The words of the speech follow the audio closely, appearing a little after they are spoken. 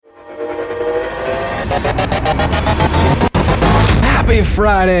Happy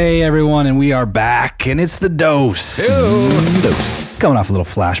Friday, everyone, and we are back, and it's the Dose. Dose. Coming off a little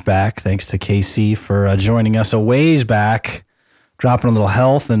flashback, thanks to KC for joining us a ways back, dropping a little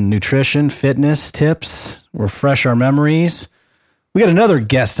health and nutrition, fitness tips, refresh our memories. We got another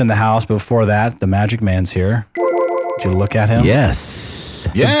guest in the house, but before that, the Magic Man's here. Did you look at him? Yes.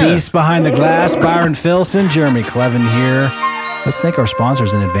 The beast behind the glass, Byron Filson, Jeremy Clevin here. Let's thank our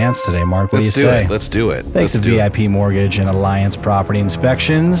sponsors in advance today, Mark. What do you say? Let's do it. Thanks to VIP Mortgage and Alliance Property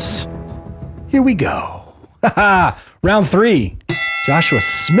Inspections. Here we go. Round 3. Joshua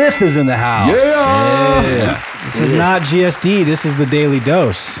Smith is in the house. Yeah. This is not GSD. This is the Daily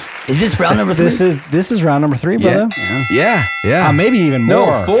Dose. Is this round number 3? This is round number 3, brother. Yeah. Maybe even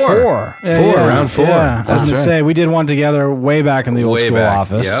more. No, 4. Round 4. Yeah. I was going to say, we did one together way back in the old school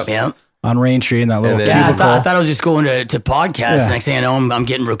office. Yep. On Rain Tree in that little Yeah, cubicle. I thought I was just going to podcast. Yeah. Next thing I know, I'm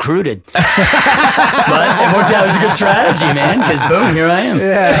getting recruited. But it worked out as a good strategy, man, because boom, here I am.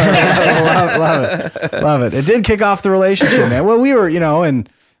 Yeah, love it. It did kick off the relationship, man. Well, we were, and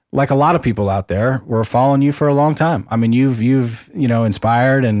like a lot of people out there, we're following you for a long time. I mean, you've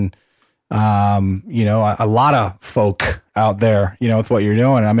inspired and a lot of folk out there, with what you're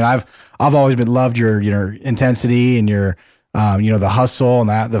doing. I mean, I've always loved your intensity and your the hustle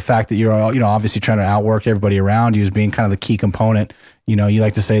and the fact that you're, obviously trying to outwork everybody around you as being kind of the key component. You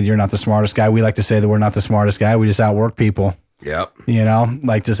like to say that you're not the smartest guy. We like to say that we're not the smartest guy. We just outwork people. Yep.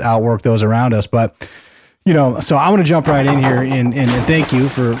 Just outwork those around us. But, so I want to jump right in here and thank you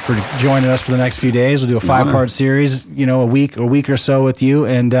for joining us for the next few days. We'll do a 5-part series, a week or so with you.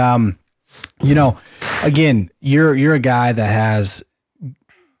 And, again, you're a guy that has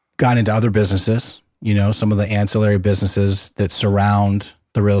gotten into other businesses. Some of the ancillary businesses that surround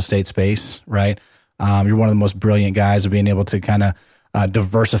the real estate space, right? You're one of the most brilliant guys of being able to kind of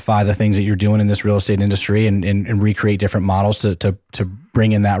diversify the things that you're doing in this real estate industry and recreate different models to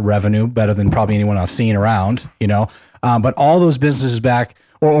bring in that revenue better than probably anyone I've seen around, But all those businesses back,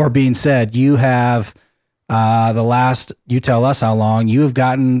 or being said, you have you tell us how long, you have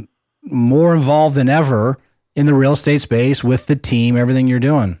gotten more involved than ever in the real estate space with the team, everything you're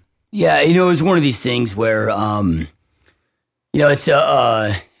doing. Yeah, it was one of these things where, it's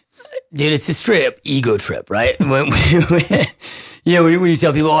it's a straight up ego trip, right? When you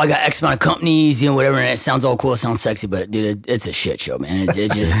tell people, I got X amount of companies, whatever, and it sounds all cool, it sounds sexy, but dude, it's a shit show, man.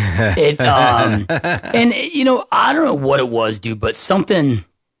 It just, and I don't know what it was, dude, but something,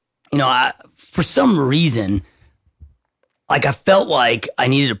 for some reason, like I felt like I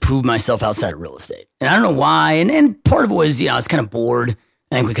needed to prove myself outside of real estate. And I don't know why. And part of it was, I was kind of bored.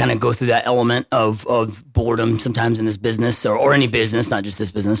 I think we kind of go through that element of boredom sometimes in this business or any business, not just this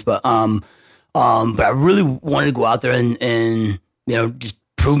business. But I really wanted to go out there and just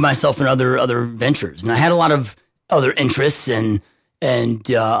prove myself in other ventures. And I had a lot of other interests and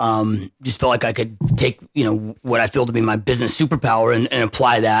just felt like I could take what I feel to be my business superpower and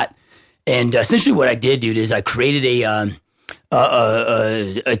apply that. And essentially, what I did, dude, is I created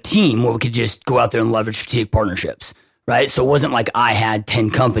a team where we could just go out there and leverage strategic partnerships. Right, so it wasn't like I had 10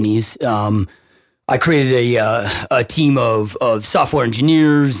 companies. I created a team of software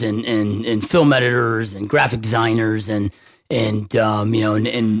engineers and film editors and graphic designers and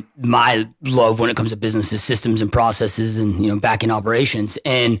my love when it comes to business is systems and processes and back end operations.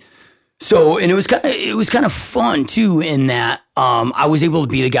 And so it was kind of fun too in that I was able to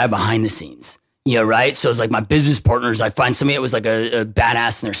be the guy behind the scenes. Right? So it's like my business partners, I find somebody that was like a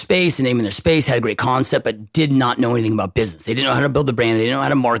badass in their space, the name in their space, had a great concept, but did not know anything about business. They didn't know how to build the brand. They didn't know how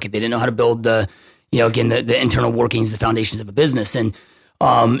to market. They didn't know how to build the internal workings, the foundations of a business. And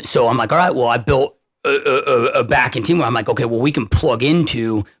so I'm like, all right, well, I built a back-end team where I'm like, okay, well, we can plug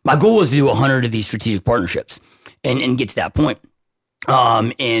into, my goal was to do 100 of these strategic partnerships and get to that point.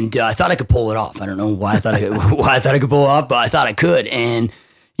 And I thought I could pull it off. I don't know why I thought I could pull it off, but I thought I could. And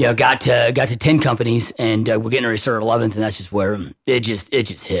got to 10 companies, and we're getting ready to start 11th, and that's just where it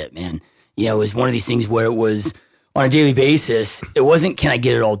just hit, man. It was one of these things where it was on a daily basis. It wasn't can I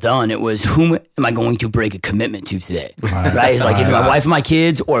get it all done. It was whom am I going to break a commitment to today, right? It's like either my wife and my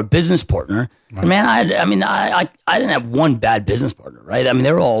kids or a business partner. Right. Man, I didn't have one bad business partner, right? I mean,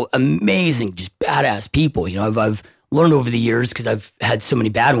 they were all amazing, just badass people. I've learned over the years because I've had so many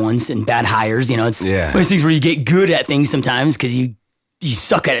bad ones and bad hires. It's one of those things where you get good at things sometimes because you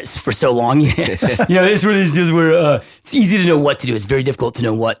suck at it for so long. It's one of these deals where it's easy to know what to do. It's very difficult to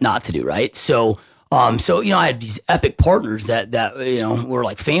know what not to do, right? So I had these epic partners that were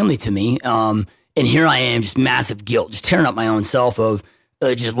like family to me. And here I am, just massive guilt, just tearing up my own self of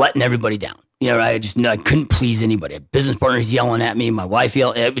just letting everybody down. I couldn't please anybody. Business partners yelling at me, my wife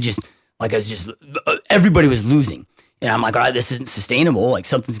yelling. It was just Like I was just, everybody was losing. And I'm like, all right, this isn't sustainable. Like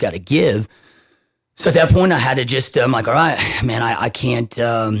something's got to give. So at that point I had to just, I'm like, all right, man, I can't,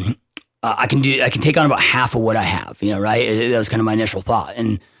 I can take on about half of what I have, you know, right? That was kind of my initial thought.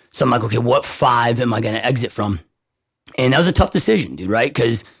 And so I'm like, okay, what 5 am I going to exit from? And that was a tough decision, dude, right?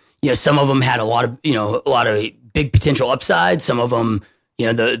 Because, you know, some of them had a lot of big potential upside. Some of them,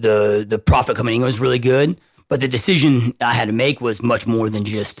 you know, the profit coming in was really good. But the decision I had to make was much more than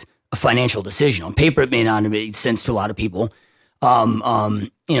just a financial decision. On paper, it may not have made sense to a lot of people, you know,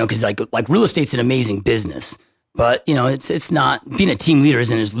 because like real estate's an amazing business, but you know, it's not, being a team leader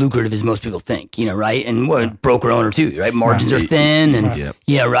isn't as lucrative as most people think, you know, right? And we're a broker owner too, right? Margins are thin, and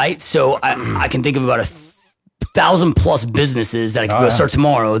yeah, right. So I can think of about 1,000+ businesses that I could go start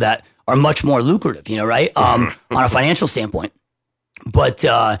tomorrow that are much more lucrative, you know, right? On a financial standpoint, but you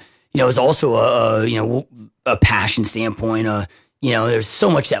know, it's also a passion standpoint. You know, there's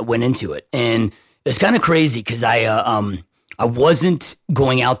so much that went into it, and it's kind of crazy because I wasn't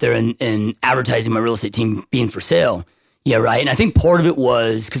going out there and advertising my real estate team being for sale. Yeah, right. And I think part of it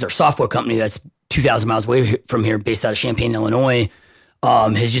was because our software company that's 2,000 miles away from here, based out of Champaign, Illinois,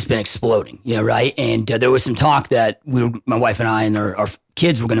 has just been exploding. You know, right. And there was some talk that my wife and I and our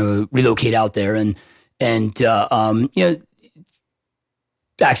kids were going to relocate out there, and you know,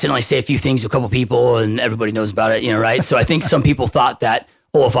 accidentally say a few things to a couple people and everybody knows about it, you know, right? So I think some people thought that,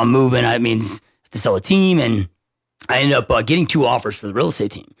 oh, if I'm moving, it means to sell a team. And I ended up getting 2 offers for the real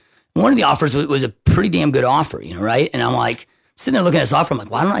estate team. One of the offers was a pretty damn good offer, you know, right? And I'm like, sitting there looking at this offer, I'm like,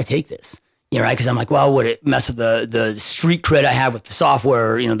 why don't I take this? You know, right? Because I'm like, well, would it mess with the street cred I have with the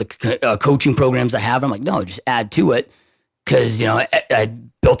software, you know, the coaching programs I have? I'm like, no, just add to it. Because, you know, I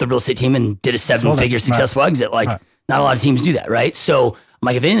built the real estate team and did a 7-figure successful exit. Like, not a lot of teams do that, right? So I'm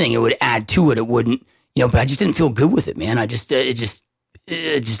like, if anything, it would add to it. It wouldn't, you know, but I just didn't feel good with it, man. I just, it just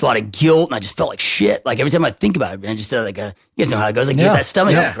a lot of guilt, and I just felt like shit. Like every time I think about it, man, I just like you guys know how it goes. Like you get that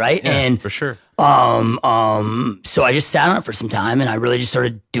stomach ache, right? Yeah, and for sure. So I just sat on it for some time, and I really just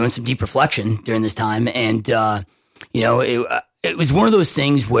started doing some deep reflection during this time. And, you know, it was one of those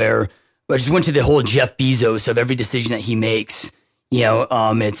things where I just went to the whole Jeff Bezos of every decision that he makes. You know,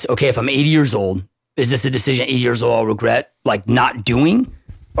 it's okay, if I'm 80 years old, is this a decision at 80 years old I'll regret like not doing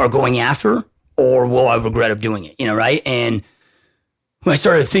or going after, or will I regret of doing it? You know, right? And when I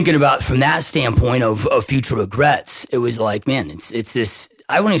started thinking about from that standpoint of future regrets, it was like, man, it's this.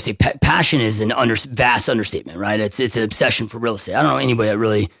 I wouldn't even say passion is an vast understatement, right? It's an obsession for real estate. I don't know anybody that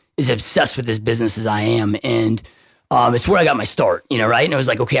really is obsessed with this business as I am, and it's where I got my start. You know, right? And it was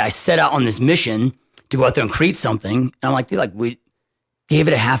like, okay, I set out on this mission to go out there and create something, and I'm like, dude, like we gave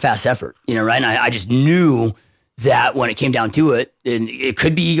it a half-ass effort, you know, right? And I just knew that when it came down to it, and it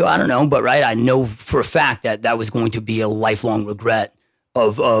could be ego, I don't know, but right, I know for a fact that was going to be a lifelong regret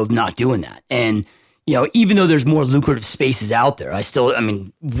of not doing that. And, you know, even though there's more lucrative spaces out there,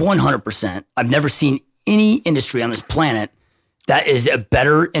 100%, I've never seen any industry on this planet that is a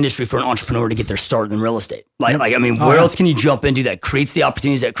better industry for an entrepreneur to get their start than real estate. Where else can you jump into that creates the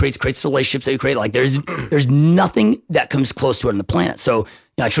opportunities, that creates the relationships that you create? Like there's nothing that comes close to it on the planet. So, you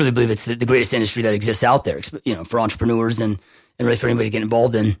know, I truly believe it's the greatest industry that exists out there, you know, for entrepreneurs and really for anybody to get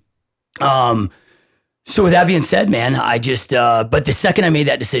involved in. So with that being said, man, I just, but the second I made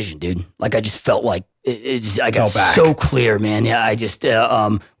that decision, dude, like I just felt like I got so clear, man. Yeah. I just,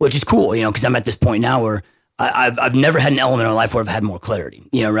 which is cool, you know, cause I'm at this point now where I've never had an element of life where I've had more clarity,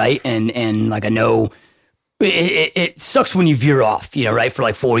 you know, right? And like I know it sucks when you veer off, you know, right? For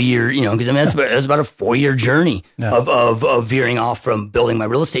like 4 years, you know, because I mean that's about a 4-year journey of veering off from building my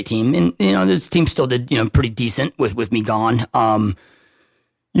real estate team, and you know this team still did, you know, pretty decent with me gone,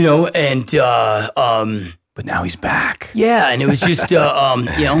 you know, and but now he's back. Yeah, and it was just you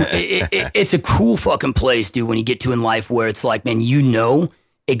know, it's a cool fucking place, dude. When you get to in life where it's like, man, you know.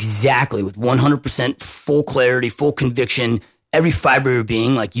 Exactly, with 100% full clarity, full conviction, every fiber of your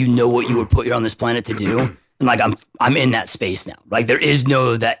being, like you know what you were put here on this planet to do, and like I'm in that space now. Like there is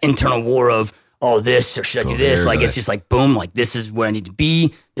no that internal war of this or should I do this? Like it's just like boom, like this is where I need to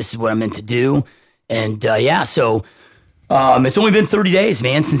be. This is what I'm meant to do, and yeah. So it's only been 30 days,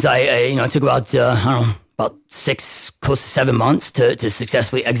 man, since I you know it took about I don't know about 6 close to 7 months to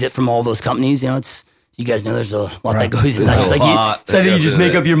successfully exit from all those companies. You know it's. You guys know there's a lot that goes. It's not just like you just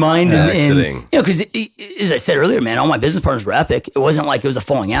make up your mind and you know, because as I said earlier, man, all my business partners were epic. It wasn't like it was a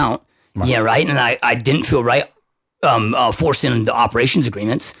falling out, yeah, right. And I didn't feel right forcing the operations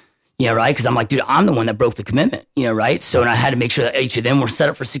agreements, yeah, right. Because I'm like, dude, I'm the one that broke the commitment, you know, right. So and I had to make sure that each of them were set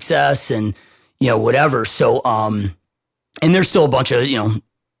up for success and you know whatever. So and there's still a bunch of you know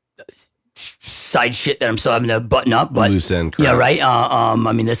side shit that I'm still having to button up, but Loose end, yeah, correct. right.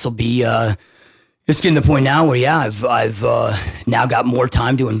 I mean, this will be. It's getting to the point now where I've now got more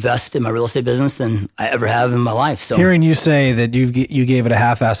time to invest in my real estate business than I ever have in my life. So Hearing you say that you gave it a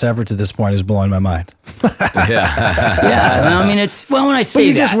half-ass effort to this point is blowing my mind. yeah, I mean, it's when I But say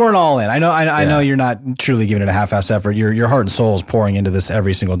you that. just weren't all in. I know you're not truly giving it a half-ass effort. Your heart and soul is pouring into this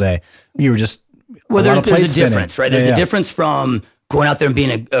every single day. You were just Well, lot of there's plates a spinning. difference, right? There's Yeah, a yeah. difference from going out there and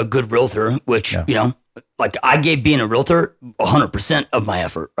being a good realtor, which, you know, like I gave being a realtor 100% of my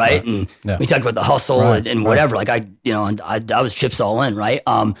effort, right? And Yeah. we talked about the hustle and whatever. Like I was chips all in, right?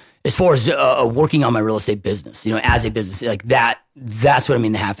 As far as working on my real estate business, you know, as a business, like that's what I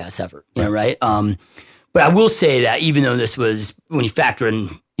mean, the half-ass effort, you know, right? But I will say that even though this was, when you factor in,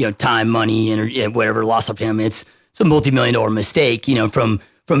 you know, time, money, and whatever, loss of time, it's a multi-million-dollar mistake, you know, from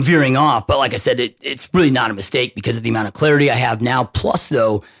veering off. But like I said, it's really not a mistake because of the amount of clarity I have now. Plus,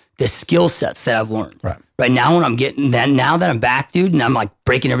 though, the skill sets that I've learned. Right now, when I'm getting that, now that I'm back, dude, and I'm like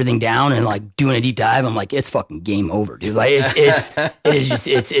breaking everything down and like doing a deep dive, I'm like, it's fucking game over, dude. Like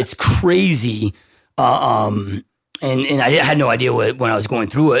it's crazy. And I had no idea when I was going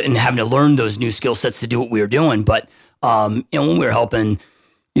through it and having to learn those new skill sets to do what we were doing. But you know, when we were helping,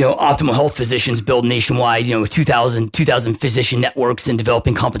 you know, Optimal Health physicians build nationwide, you know, 2,000 physician networks and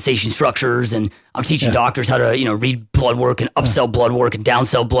developing compensation structures. And I'm teaching doctors how to, you know, read blood work and upsell blood work and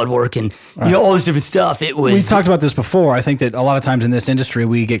downsell blood work and, you know, all this different stuff. It was. We talked about this before. I think that a lot of times in this industry,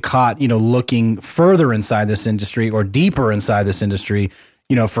 we get caught, you know, looking further inside this industry or deeper inside this industry,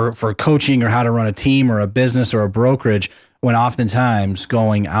 you know, for coaching or how to run a team or a business or a brokerage, when oftentimes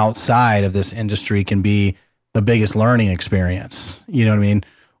going outside of this industry can be the biggest learning experience. You know what I mean?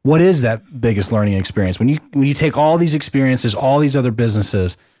 What is that biggest learning experience? When you take all these experiences, all these other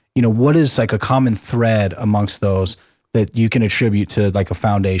businesses, you know, what is like a common thread amongst those that you can attribute to like a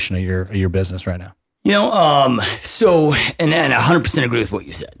foundation of your business right now? You know, so, and I 100% agree with what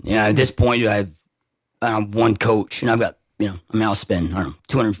you said. You know, at this point, I have one coach and I've got, you know, I mean, I'll spend, I don't know,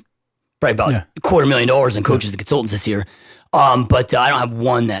 200, probably about $250,000 in coaches and consultants this year. But I don't have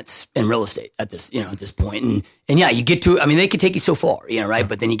one that's in real estate at this point. And yeah, you get to, I mean, they can take you so far, you know, right?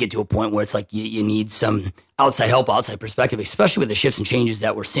 But then you get to a point where it's like you need some outside help, outside perspective, especially with the shifts and changes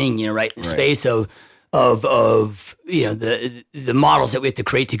that we're seeing, you know, right in the space of you know, the models that we have to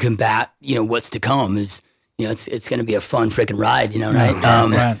create to combat, you know, what's to come is, you know, it's going to be a fun freaking ride, you know,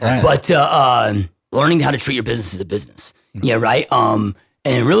 right? Right. But learning how to treat your business as a business, yeah, right? And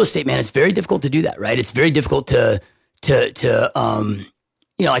in real estate, man, it's very difficult to do that, right? It's very difficult to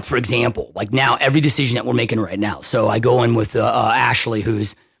you know, like for example, like now every decision that we're making right now. So I go in with Ashley,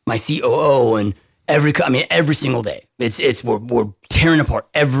 who's my COO, and every single day, we're tearing apart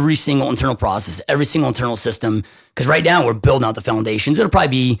every single internal process, every single internal system. Because right now we're building out the foundations. It'll probably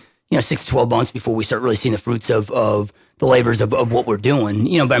be, you know, 6 to 12 months before we start really seeing the fruits of the labors of what we're doing.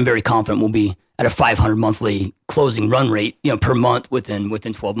 You know, but I'm very confident we'll be at a 500 monthly closing run rate, you know, per month within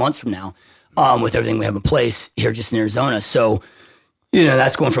 12 months from now. With everything we have in place here just in Arizona. So, you know,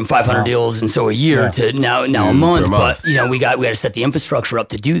 that's going from 500 deals and so a year to now a month. But, you know, we got to set the infrastructure up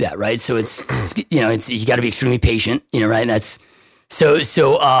to do that, right? So it's you know, you got to be extremely patient, you know, right? And that's so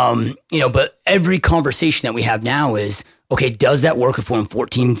you know, but every conversation that we have now is, okay, does that work if we're in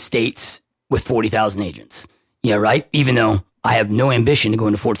 14 states with 40,000 agents? You know, right? Even though I have no ambition to go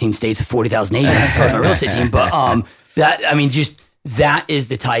into 14 states with 40,000 agents as part of my real estate team, but that is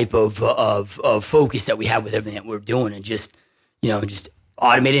the type of focus that we have with everything that we're doing, and just, you know, just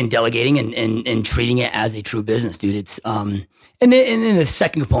automating and delegating and treating it as a true business, dude. It's and then the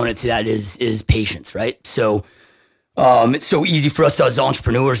second component to that is patience, right? So it's so easy for us as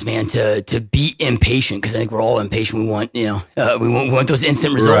entrepreneurs, man, to be impatient, because I think we're all impatient. We want, you know, we want those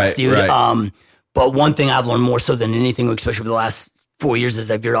instant results, dude. Right. But one thing I've learned more so than anything, especially over the last 4 years as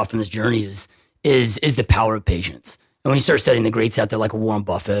I veered off on this journey, is the power of patience. And when you start studying the greats out there, like a Warren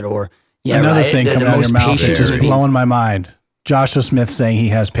Buffett or Another thing coming out of your mouth is just human blowing my mind. Joshua Smith saying he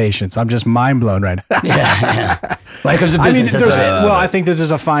has patience. I'm just mind blown right now. yeah. When it comes to business, I think there's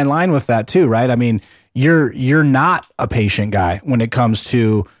a fine line with that too, right? I mean, you're not a patient guy when it comes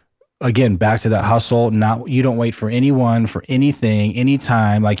to, again, back to that hustle. You don't wait for anyone, for anything,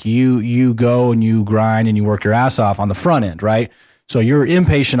 anytime. Like you go and you grind and you work your ass off on the front end, right? So you're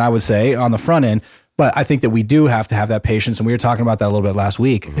impatient, I would say, on the front end. But I think that we do have to have that patience, and we were talking about that a little bit last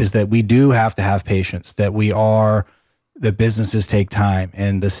week, is that we do have to have patience, that the businesses take time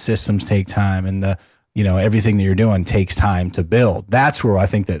and the systems take time, and the, you know, everything that you're doing takes time to build. That's where I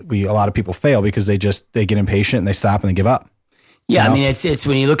think that a lot of people fail, because they get impatient and they stop and they give up. Yeah, You know? I mean, it's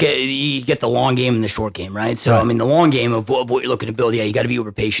when you look at you get the long game and the short game, right? So I mean, the long game of what you're looking to build, yeah, you got to be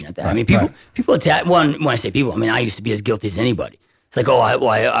uber patient at that. I mean, people attack. When I say people, I mean I used to be as guilty as anybody. It's like, I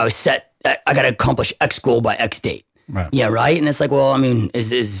was set. I got to accomplish X goal by X date. Right. Yeah, right. And it's like, well, I mean,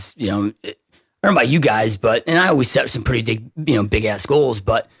 is I don't know about you guys, but and I always set some pretty big ass goals,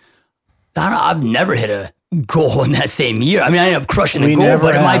 but I've never hit a goal in that same year. I mean, I ended up crushing the goal,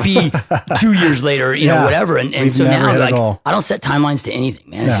 but it might be 2 years later, whatever. And so now, like, I don't set timelines to anything,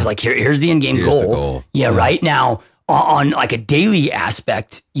 man. It's just like, here's the end game goal. Yeah, right now on like a daily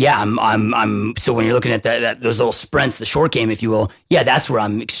aspect. Yeah, I'm. So when you're looking at those little sprints, the short game, if you will, yeah, that's where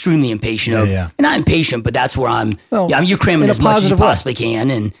I'm extremely impatient of. And not impatient, but that's where you're cramming as much as you possibly can,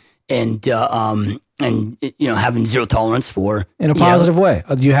 and having zero tolerance for in a positive way.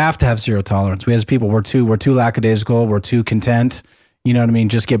 You have to have zero tolerance. We as people, we're too lackadaisical. We're too content. You know what I mean?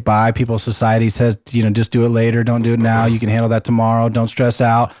 Just get by. People's society says, just do it later. Don't do it now. You can handle that tomorrow. Don't stress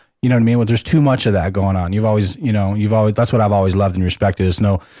out. You know what I mean? Well, there's too much of that going on. You've always, that's what I've always loved and respected. There's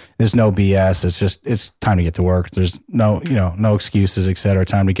no BS. It's time to get to work. There's no excuses, et cetera.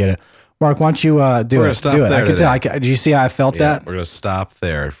 Time to get it. Mark, why don't you do it? Do it. I can tell. Do you see how I felt that? We're going to stop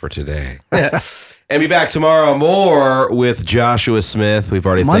there for today. And be back tomorrow more with Joshua Smith. We've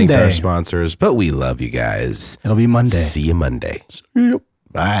already thanked our sponsors, but we love you guys. It'll be Monday. See you Monday.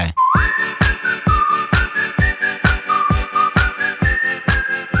 Bye.